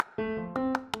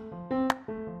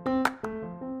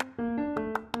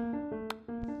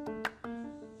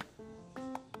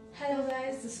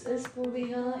Purvi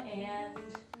here, and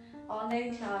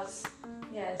online class.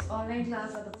 Yes, online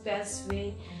class are the best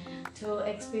way to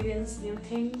experience new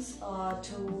things or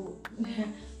to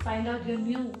find out your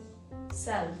new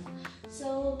self.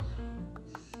 So,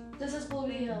 this is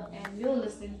Purvi here, and you're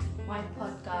listening to my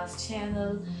podcast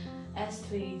channel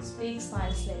S3 Speak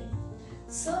Smile Slay.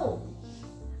 So,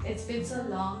 it's been so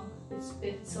long, it's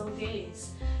been so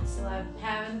days, so I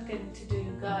haven't connected to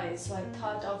you guys. So I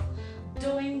thought of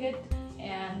doing it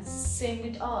and saying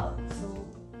it all. So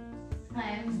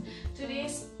I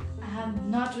have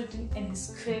not written any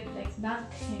script, like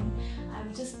nothing.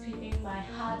 I'm just speaking my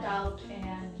heart out,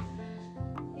 and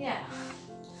yeah.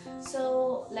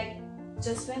 So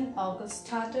just when August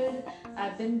started,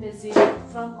 I've been busy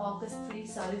from August 3.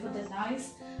 Sorry for the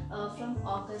noise. From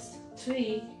August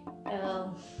 3,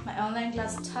 my online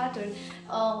class started.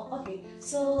 Okay,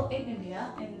 so in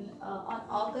India, on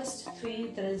August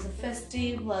 3, there is a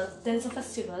festival. There is a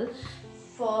festival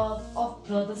of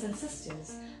brothers and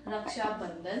sisters, Raksha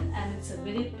Bandhan, and it's a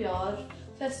very pure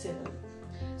festival.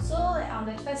 So on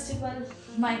that festival,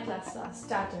 my class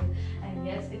started, and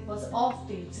yes, it was off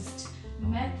day. Just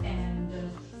met and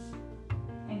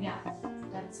yeah,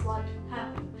 that's what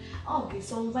happened. Okay,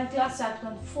 so my class started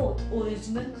on 4th,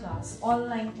 original class,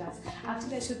 online class.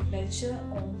 Actually, I should mention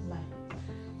online.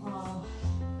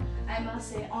 I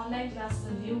must say, online class is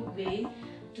a new way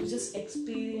to just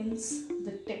experience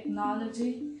the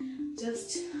technology,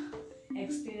 just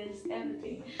experience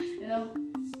everything.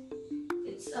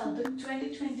 It's the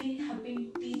 2020 have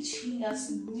been teaching us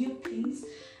new things,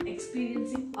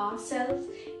 experiencing ourselves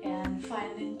and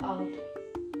finding out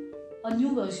a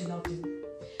new version of you.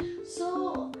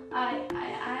 So I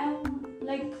am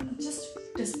just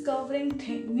discovering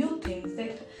new things,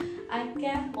 that I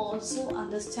can also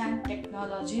understand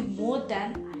technology more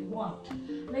than I want.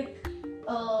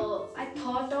 I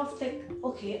thought of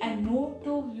okay, I know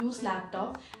to use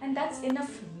laptop and that's enough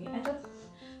for me.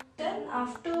 Then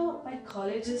after my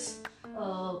college is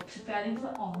preparing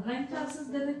for online classes,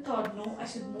 then I thought no, I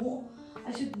should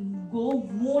go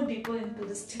more deeper into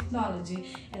this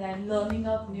technology, and I'm learning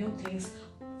out new things.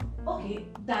 Okay,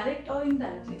 direct or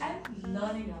indirectly, I'm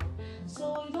learning out.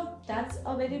 So that's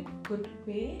a very good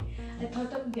way. I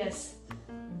thought of, yes,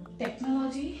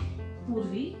 technology,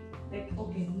 Purvi,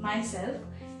 okay, myself,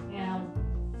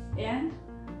 and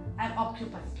I'm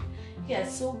occupied.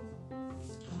 Yes, so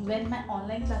when my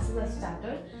online classes are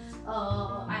started,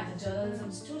 I'm a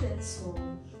journalism student, so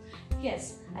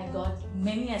yes, I got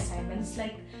many assignments,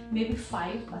 like maybe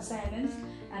 5 assignments,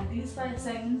 and these 5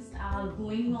 assignments are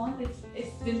going on.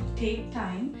 It will take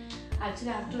time. Actually,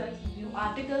 I have to write new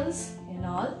articles and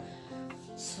all.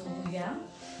 So yeah.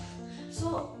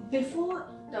 So before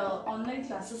the online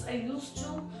classes, I used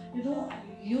to do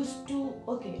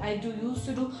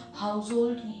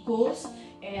household chores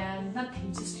and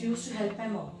nothing, just used to help my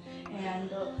mom.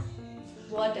 And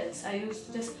what else? I used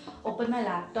to just open my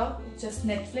laptop, just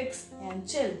Netflix and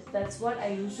chill. That's what I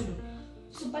used to do.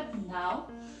 So but now,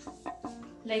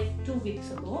 2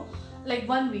 weeks ago,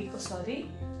 1 week, sorry,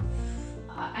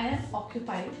 I am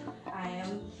occupied. I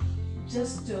am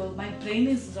just my brain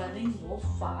is running more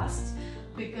fast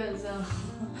because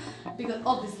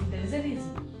obviously there is a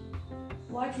reason.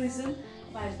 What reason?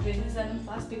 My brain is running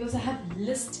fast because I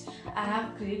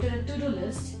have created a to-do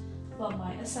list for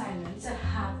my assignments. I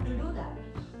have to do that,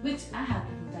 which I have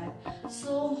to do that.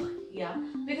 So yeah,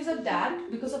 because of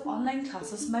that, because of online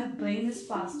classes, my brain is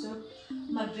faster.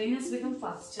 My brain has become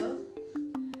faster,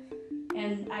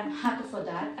 and I'm happy for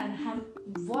that. And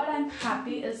what I'm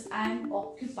happy is I'm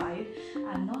occupied.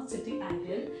 I'm not sitting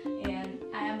idle, and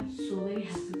I am so very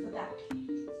happy for that.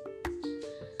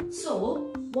 So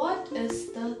what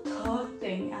is the third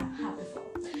thing I'm happy for?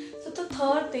 So the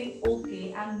third thing,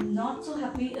 okay, I'm not so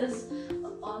happy is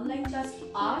online classes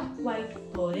are quite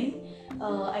boring.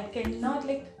 I cannot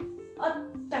a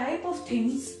type of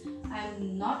things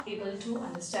I'm not able to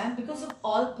understand because of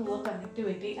all poor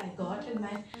connectivity I got in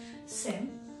my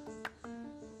SIM.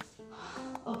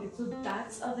 Okay, so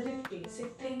that's a very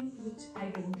basic thing which I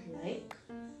don't like.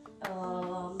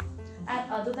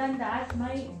 And other than that,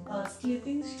 my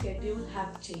sleeping schedule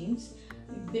have changed.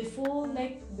 Before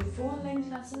online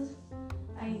classes,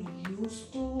 I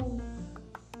used to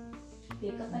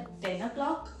wake up at 10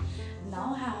 o'clock.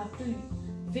 Now I have to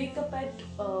wake up at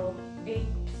 8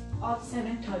 or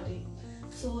 7:30.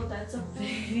 So that's a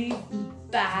very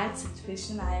bad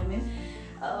situation I am in.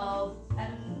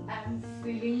 And I'm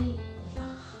feeling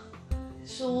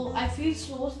so I feel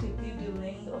so sleepy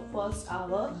during the first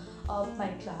hour of my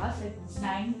class,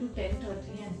 9 to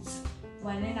 10:30, and it's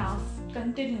 1.5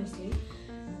 continuously.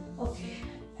 Okay,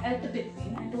 at the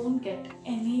between I don't get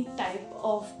any type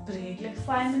of break. Like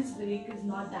 5 minutes break is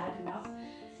not that enough.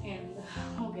 And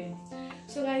okay,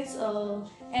 so guys,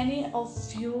 any of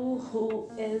you who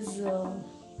is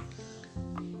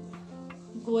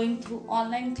going through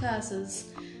online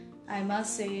classes, I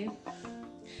must say,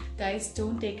 guys,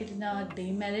 don't take it in a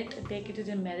demerit, take it in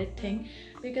a merit thing,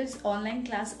 because online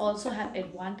class also have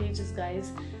advantages,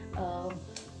 guys,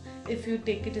 if you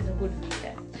take it in a good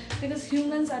way. Because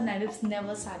humans are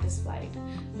never satisfied.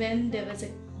 When there was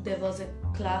a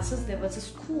classes, there was a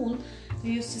school, we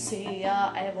used to say,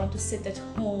 yeah, I want to sit at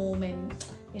home and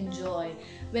enjoy.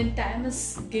 When time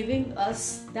is giving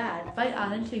us that, why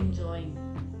aren't we enjoying?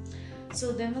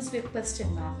 So there must be a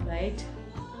question mark, right?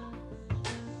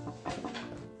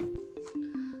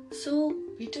 So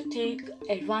we should take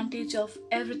advantage of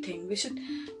everything. We should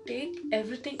take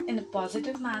everything in a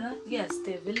positive manner. Yes,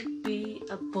 there will be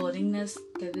a boringness,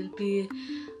 there will be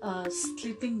a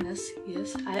sleepiness.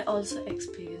 Yes, I also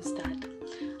experienced that.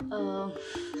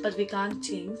 But we can't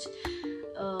change.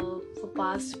 For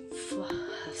past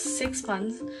 6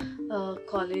 months,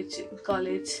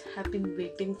 college have been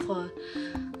waiting for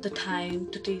the time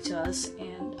to teach us,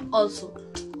 and also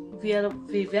we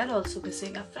were also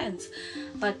missing our friends.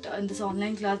 But in this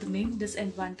online class, the main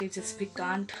disadvantage is we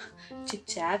can't chit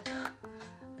chat,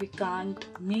 we can't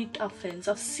meet our friends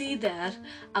or see their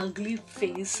ugly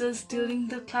faces during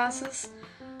the classes.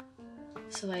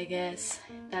 So I guess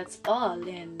that's all,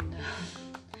 and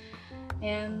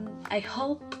I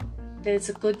hope there's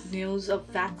a good news of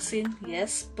vaccine.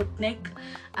 Yes, Sputnik,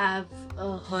 I've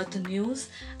heard the news.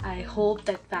 I hope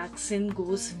that vaccine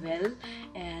goes well,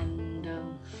 and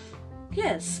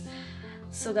yes.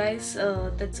 So guys,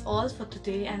 that's all for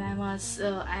today, and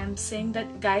I'm saying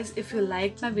that, guys, if you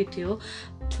like my video,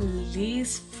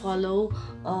 please follow,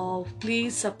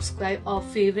 please subscribe or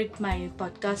favorite my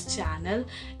podcast channel.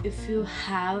 If you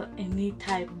have any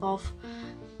type of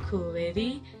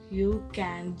query, you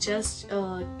can just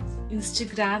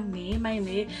Instagram me. My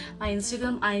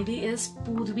Instagram ID is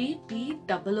Poorvi,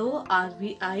 POORVI_Jain,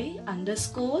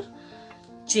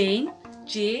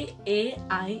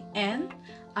 JAIN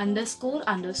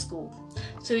 __.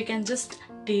 So you can just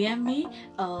DM me,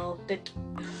 that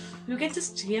you can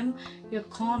just DM your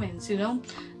comments,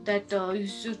 that you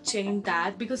should change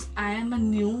that, because I am a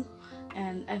new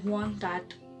and I want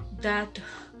that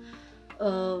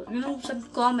some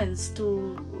comments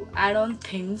to add on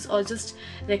things or just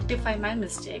rectify my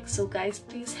mistakes. So guys,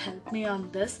 please help me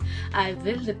on this. I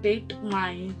will repeat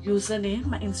my username,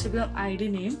 my Instagram ID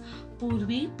name,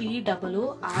 Poorvi,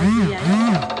 POORVI_Jain,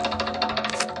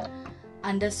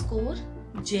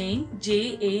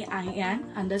 JAIN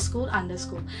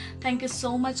 __. Thank you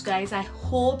so much, guys. I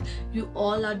hope you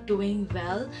all are doing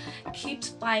well. Keep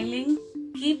smiling,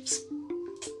 keep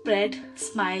spread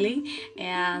smiling,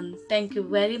 and thank you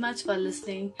very much for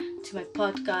listening to my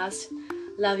podcast.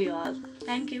 Love you all.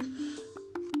 Thank you.